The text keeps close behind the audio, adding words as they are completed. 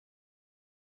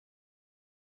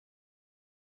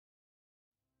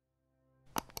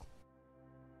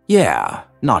Yeah,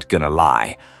 not gonna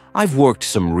lie. I've worked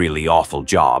some really awful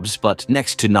jobs, but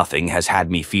next to nothing has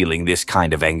had me feeling this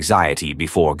kind of anxiety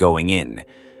before going in.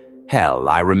 Hell,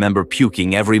 I remember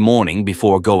puking every morning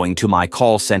before going to my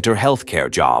call center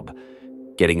healthcare job.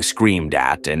 Getting screamed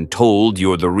at and told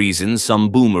you're the reason some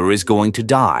boomer is going to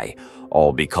die,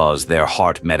 all because their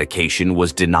heart medication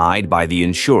was denied by the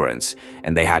insurance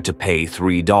and they had to pay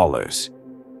 $3.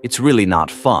 It's really not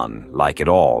fun, like at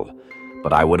all.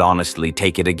 But I would honestly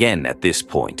take it again at this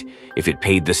point, if it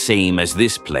paid the same as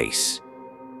this place.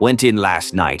 Went in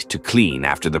last night to clean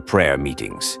after the prayer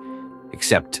meetings.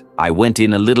 Except I went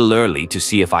in a little early to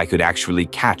see if I could actually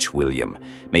catch William,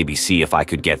 maybe see if I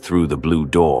could get through the blue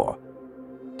door.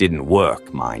 Didn't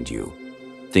work, mind you.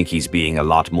 Think he's being a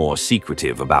lot more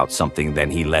secretive about something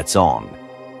than he lets on.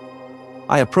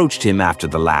 I approached him after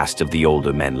the last of the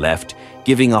older men left,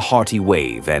 giving a hearty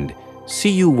wave and "See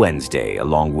you Wednesday"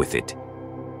 along with it.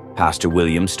 Pastor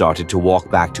William started to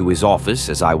walk back to his office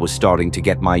as I was starting to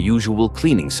get my usual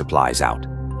cleaning supplies out.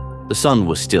 The sun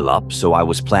was still up, so I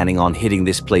was planning on hitting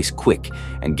this place quick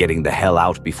and getting the hell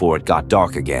out before it got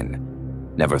dark again.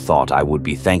 Never thought I would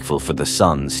be thankful for the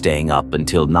sun staying up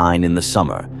until 9 in the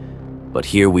summer, but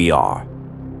here we are.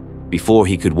 Before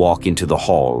he could walk into the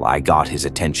hall, I got his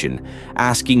attention,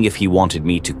 asking if he wanted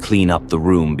me to clean up the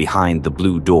room behind the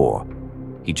blue door.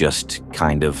 He just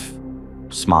kind of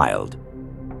smiled.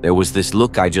 There was this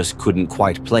look I just couldn't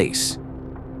quite place.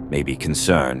 Maybe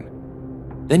concern.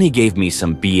 Then he gave me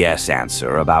some BS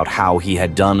answer about how he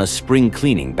had done a spring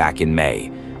cleaning back in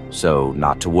May, so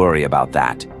not to worry about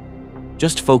that.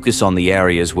 Just focus on the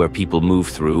areas where people move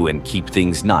through and keep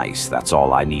things nice, that's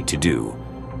all I need to do.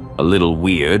 A little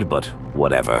weird, but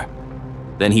whatever.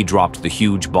 Then he dropped the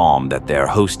huge bomb that they're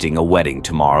hosting a wedding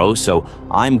tomorrow, so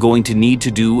I'm going to need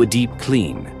to do a deep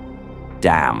clean.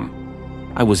 Damn.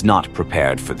 I was not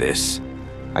prepared for this.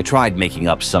 I tried making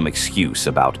up some excuse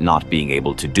about not being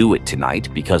able to do it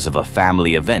tonight because of a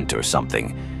family event or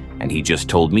something, and he just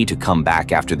told me to come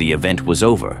back after the event was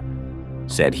over.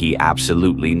 Said he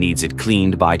absolutely needs it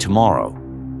cleaned by tomorrow.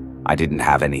 I didn't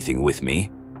have anything with me.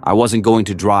 I wasn't going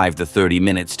to drive the 30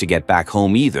 minutes to get back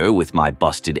home either with my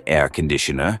busted air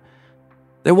conditioner.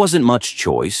 There wasn't much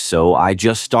choice, so I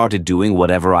just started doing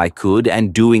whatever I could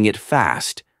and doing it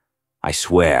fast. I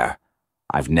swear,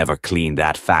 I've never cleaned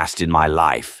that fast in my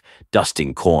life.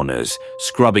 Dusting corners,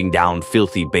 scrubbing down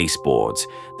filthy baseboards.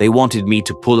 They wanted me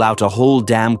to pull out a whole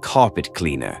damn carpet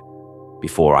cleaner.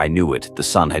 Before I knew it, the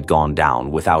sun had gone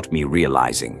down without me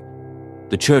realizing.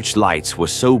 The church lights were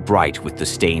so bright with the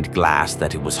stained glass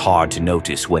that it was hard to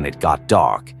notice when it got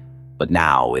dark, but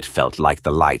now it felt like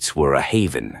the lights were a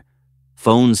haven.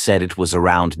 Phone said it was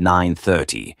around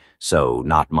 9:30, so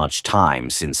not much time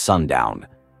since sundown.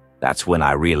 That's when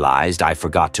I realized I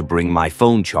forgot to bring my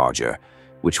phone charger,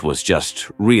 which was just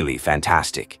really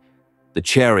fantastic. The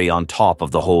cherry on top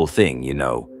of the whole thing, you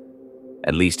know.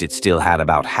 At least it still had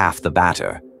about half the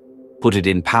batter. Put it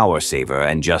in power saver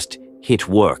and just hit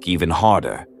work even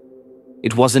harder.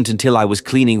 It wasn't until I was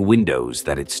cleaning windows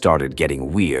that it started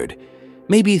getting weird.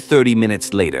 Maybe 30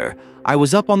 minutes later, I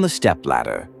was up on the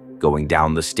stepladder, going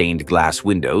down the stained glass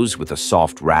windows with a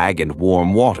soft rag and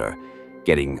warm water,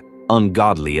 getting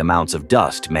ungodly amounts of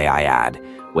dust, may I add,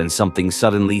 when something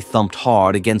suddenly thumped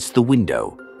hard against the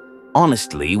window.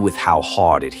 Honestly, with how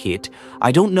hard it hit,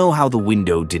 I don't know how the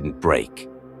window didn't break.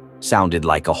 Sounded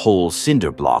like a whole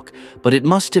cinder block, but it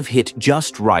must have hit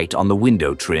just right on the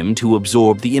window trim to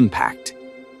absorb the impact.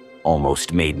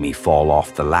 Almost made me fall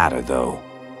off the ladder, though.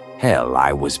 Hell,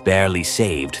 I was barely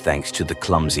saved thanks to the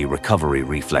clumsy recovery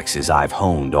reflexes I've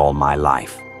honed all my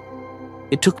life.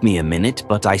 It took me a minute,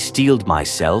 but I steeled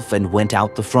myself and went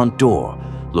out the front door,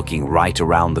 looking right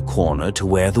around the corner to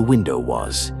where the window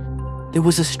was. There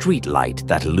was a street light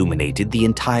that illuminated the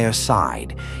entire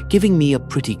side, giving me a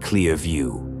pretty clear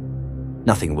view.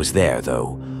 Nothing was there,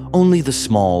 though, only the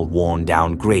small,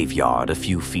 worn-down graveyard a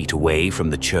few feet away from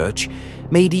the church,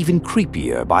 made even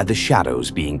creepier by the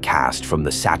shadows being cast from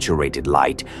the saturated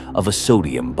light of a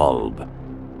sodium bulb.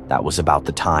 That was about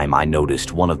the time I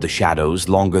noticed one of the shadows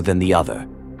longer than the other.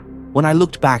 When I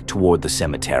looked back toward the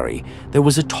cemetery, there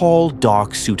was a tall,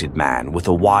 dark-suited man with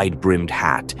a wide-brimmed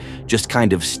hat just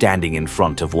kind of standing in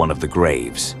front of one of the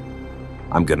graves.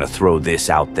 I'm gonna throw this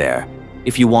out there.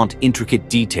 If you want intricate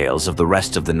details of the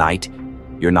rest of the night,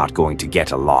 you're not going to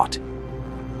get a lot.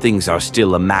 Things are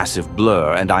still a massive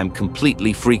blur and I'm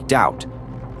completely freaked out.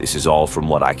 This is all from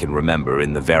what I can remember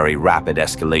in the very rapid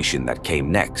escalation that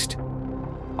came next.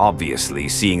 Obviously,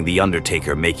 seeing The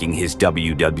Undertaker making his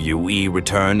WWE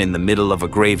return in the middle of a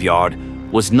graveyard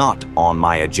was not on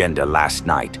my agenda last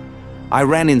night. I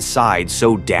ran inside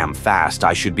so damn fast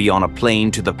I should be on a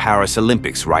plane to the Paris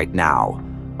Olympics right now,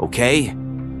 okay?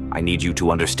 I need you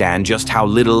to understand just how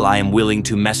little I am willing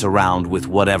to mess around with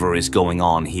whatever is going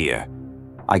on here.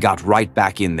 I got right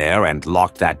back in there and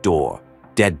locked that door,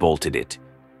 deadbolted it.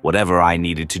 Whatever I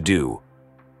needed to do.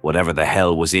 Whatever the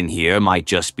hell was in here might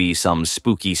just be some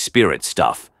spooky spirit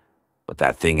stuff, but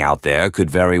that thing out there could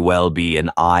very well be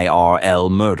an IRL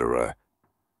murderer.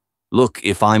 Look,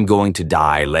 if I'm going to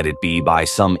die, let it be by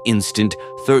some instant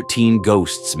 13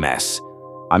 ghosts mess.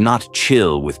 I'm not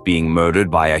chill with being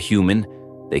murdered by a human.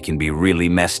 They can be really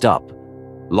messed up.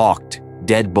 Locked,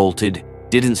 deadbolted,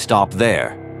 didn't stop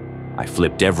there. I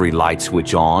flipped every light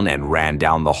switch on and ran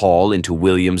down the hall into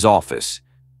William's office,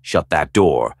 shut that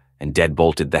door, and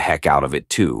deadbolted the heck out of it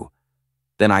too.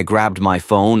 Then I grabbed my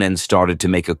phone and started to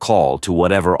make a call to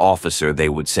whatever officer they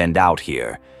would send out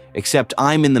here, except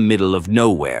I'm in the middle of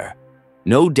nowhere.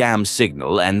 No damn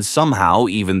signal, and somehow,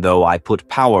 even though I put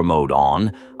power mode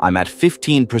on, I'm at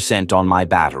 15% on my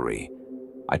battery.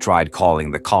 I tried calling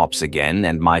the cops again,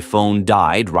 and my phone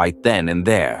died right then and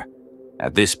there.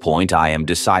 At this point, I am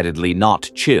decidedly not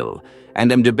chill,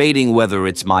 and am debating whether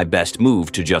it's my best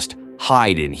move to just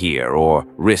hide in here or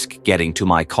risk getting to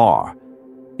my car.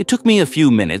 It took me a few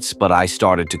minutes, but I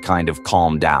started to kind of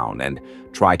calm down and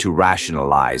try to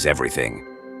rationalize everything.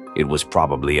 It was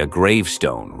probably a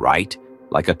gravestone, right?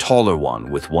 Like a taller one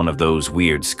with one of those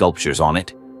weird sculptures on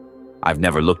it. I've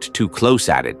never looked too close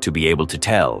at it to be able to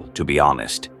tell, to be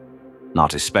honest.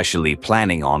 Not especially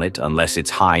planning on it unless it's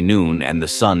high noon and the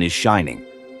sun is shining.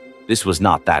 This was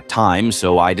not that time,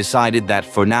 so I decided that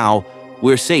for now,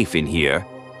 we're safe in here,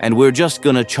 and we're just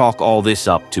gonna chalk all this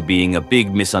up to being a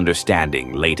big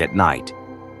misunderstanding late at night.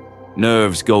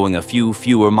 Nerves going a few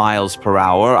fewer miles per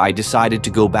hour, I decided to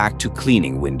go back to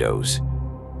cleaning windows.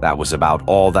 That was about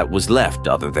all that was left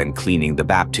other than cleaning the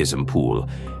baptism pool,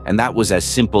 and that was as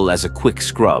simple as a quick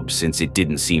scrub since it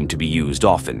didn't seem to be used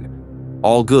often.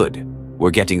 All good. We're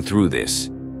getting through this.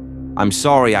 I'm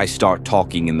sorry I start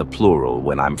talking in the plural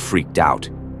when I'm freaked out.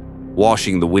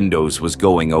 Washing the windows was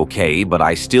going okay, but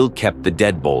I still kept the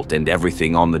deadbolt and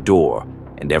everything on the door,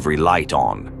 and every light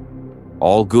on.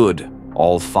 All good,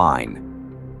 all fine.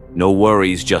 No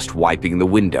worries, just wiping the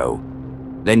window.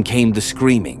 Then came the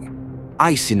screaming.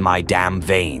 Ice in my damn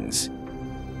veins.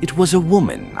 It was a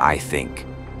woman, I think.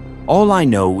 All I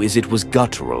know is it was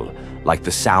guttural, like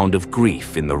the sound of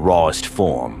grief in the rawest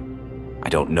form. I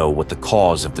don't know what the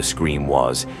cause of the scream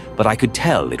was, but I could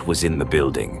tell it was in the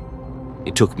building.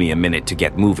 It took me a minute to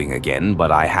get moving again,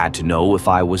 but I had to know if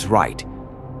I was right.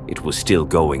 It was still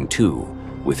going too,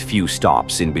 with few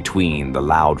stops in between the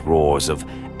loud roars of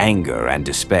anger and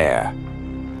despair.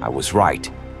 I was right.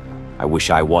 I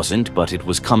wish I wasn't, but it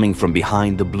was coming from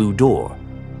behind the blue door.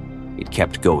 It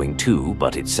kept going too,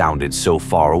 but it sounded so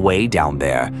far away down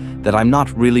there that I'm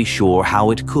not really sure how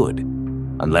it could.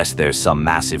 Unless there's some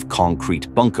massive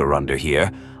concrete bunker under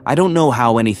here, I don't know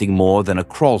how anything more than a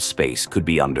crawl space could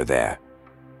be under there.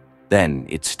 Then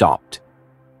it stopped.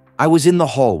 I was in the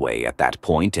hallway at that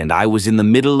point, and I was in the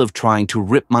middle of trying to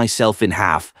rip myself in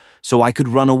half so I could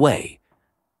run away.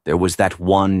 There was that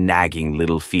one nagging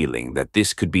little feeling that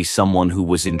this could be someone who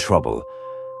was in trouble.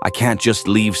 I can't just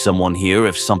leave someone here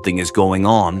if something is going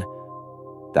on.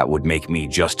 That would make me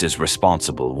just as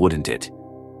responsible, wouldn't it?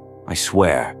 I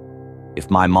swear, if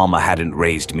my mama hadn't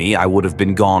raised me, I would have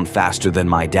been gone faster than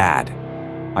my dad.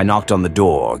 I knocked on the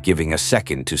door, giving a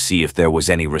second to see if there was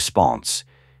any response.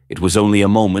 It was only a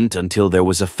moment until there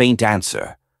was a faint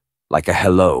answer. Like a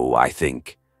hello, I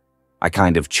think. I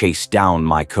kind of chased down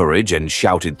my courage and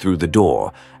shouted through the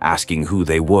door, asking who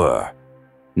they were.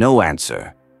 No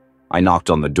answer. I knocked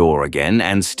on the door again,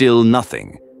 and still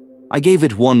nothing. I gave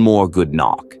it one more good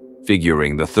knock,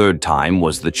 figuring the third time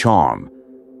was the charm.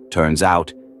 Turns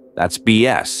out, that's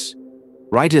BS.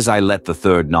 Right as I let the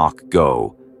third knock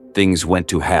go, things went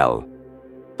to hell.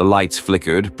 The lights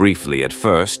flickered briefly at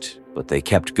first, but they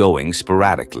kept going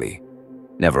sporadically.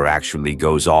 Never actually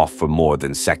goes off for more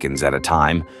than seconds at a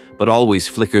time, but always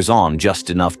flickers on just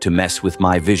enough to mess with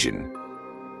my vision.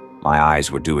 My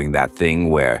eyes were doing that thing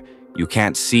where you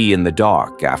can't see in the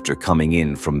dark after coming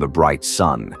in from the bright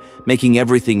sun, making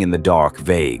everything in the dark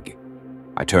vague.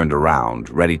 I turned around,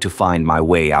 ready to find my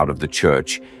way out of the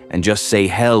church and just say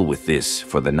hell with this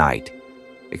for the night.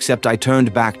 Except I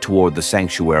turned back toward the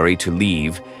sanctuary to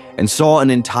leave and saw an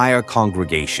entire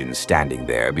congregation standing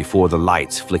there before the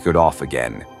lights flickered off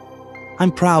again.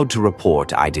 I'm proud to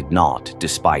report I did not,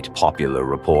 despite popular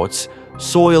reports,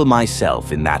 soil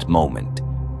myself in that moment.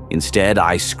 Instead,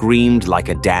 I screamed like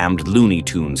a damned Looney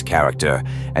Tunes character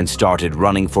and started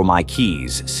running for my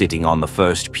keys sitting on the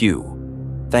first pew.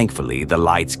 Thankfully, the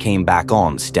lights came back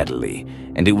on steadily,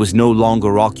 and it was no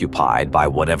longer occupied by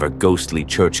whatever ghostly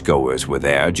churchgoers were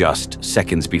there just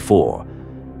seconds before.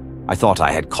 I thought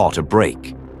I had caught a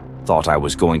break, thought I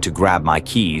was going to grab my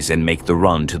keys and make the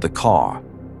run to the car.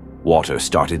 Water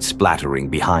started splattering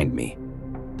behind me.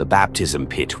 The baptism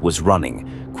pit was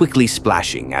running, quickly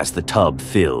splashing as the tub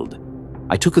filled.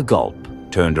 I took a gulp,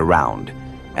 turned around,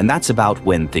 and that's about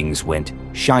when things went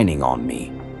shining on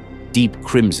me. Deep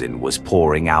crimson was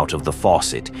pouring out of the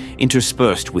faucet,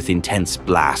 interspersed with intense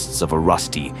blasts of a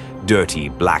rusty, dirty,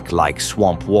 black-like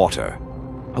swamp water.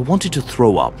 I wanted to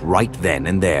throw up right then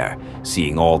and there,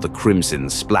 seeing all the crimson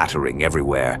splattering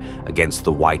everywhere against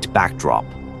the white backdrop.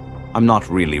 I'm not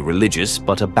really religious,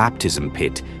 but a baptism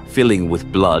pit filling with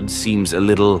blood seems a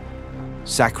little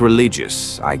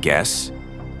sacrilegious, I guess.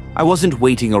 I wasn't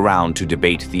waiting around to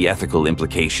debate the ethical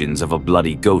implications of a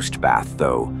bloody ghost bath,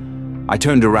 though. I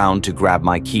turned around to grab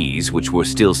my keys, which were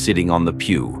still sitting on the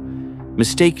pew.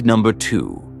 Mistake number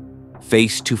 2.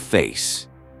 Face to face.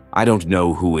 I don't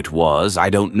know who it was, I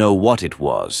don't know what it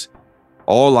was.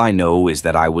 All I know is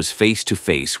that I was face to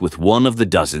face with one of the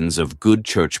dozens of good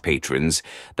church patrons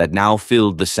that now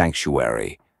filled the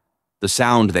sanctuary. The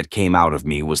sound that came out of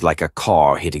me was like a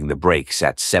car hitting the brakes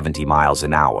at 70 miles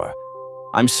an hour.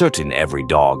 I'm certain every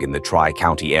dog in the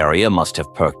Tri-County area must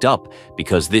have perked up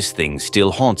because this thing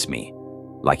still haunts me.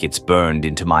 Like it's burned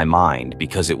into my mind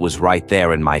because it was right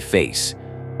there in my face,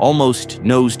 almost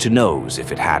nose to nose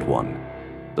if it had one.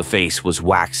 The face was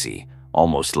waxy,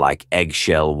 almost like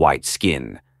eggshell white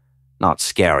skin. Not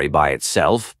scary by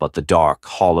itself, but the dark,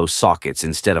 hollow sockets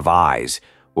instead of eyes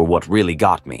were what really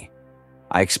got me.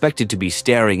 I expected to be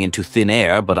staring into thin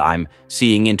air, but I'm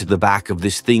seeing into the back of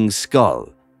this thing's skull.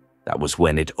 That was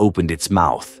when it opened its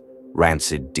mouth,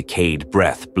 rancid, decayed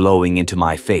breath blowing into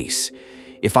my face.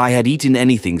 If I had eaten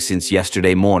anything since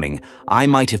yesterday morning, I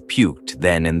might have puked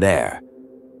then and there.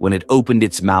 When it opened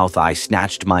its mouth, I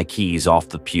snatched my keys off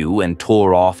the pew and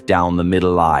tore off down the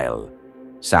middle aisle.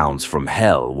 Sounds from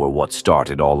hell were what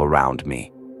started all around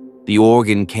me. The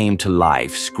organ came to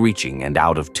life, screeching and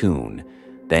out of tune.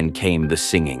 Then came the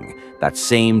singing, that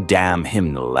same damn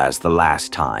hymnal as the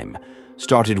last time.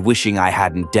 Started wishing I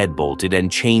hadn't deadbolted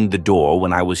and chained the door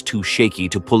when I was too shaky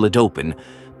to pull it open,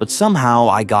 but somehow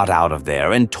I got out of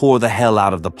there and tore the hell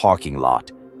out of the parking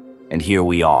lot. And here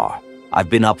we are. I've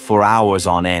been up for hours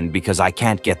on end because I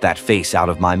can't get that face out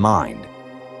of my mind.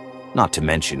 Not to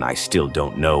mention I still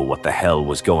don't know what the hell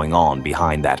was going on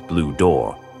behind that blue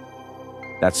door.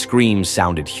 That scream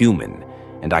sounded human,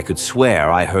 and I could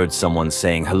swear I heard someone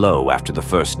saying hello after the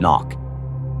first knock.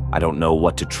 I don't know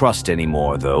what to trust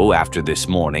anymore, though, after this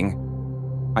morning.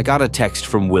 I got a text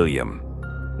from William.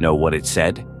 Know what it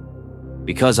said?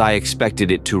 Because I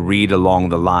expected it to read along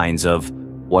the lines of,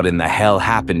 "What in the hell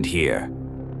happened here?"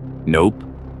 Nope.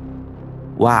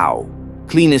 Wow,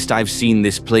 cleanest I've seen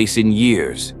this place in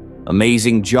years.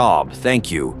 Amazing job,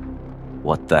 thank you.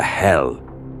 What the hell?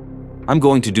 I'm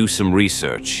going to do some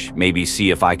research, maybe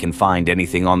see if I can find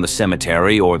anything on the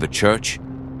cemetery or the church.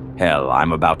 Hell,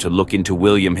 I'm about to look into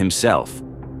William himself.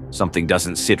 Something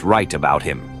doesn't sit right about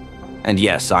him. And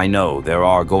yes, I know there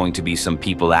are going to be some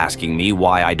people asking me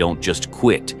why I don't just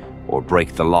quit or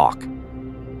break the lock.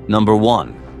 Number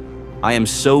 1, I am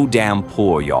so damn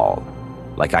poor, y'all.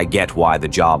 Like, I get why the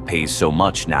job pays so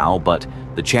much now, but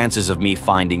the chances of me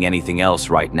finding anything else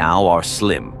right now are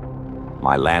slim.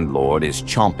 My landlord is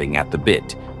chomping at the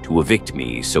bit to evict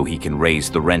me so he can raise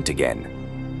the rent again.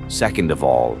 Second of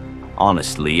all,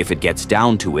 honestly, if it gets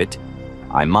down to it,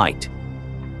 I might.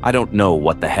 I don't know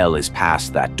what the hell is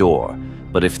past that door,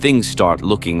 but if things start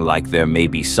looking like there may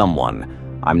be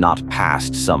someone, I'm not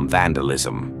past some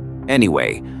vandalism.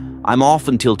 Anyway, I'm off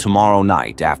until tomorrow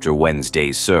night after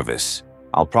Wednesday's service.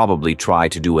 I'll probably try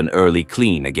to do an early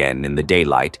clean again in the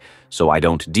daylight so I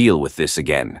don't deal with this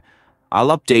again.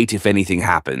 I'll update if anything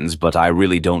happens, but I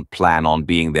really don't plan on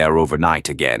being there overnight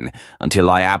again until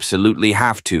I absolutely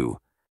have to.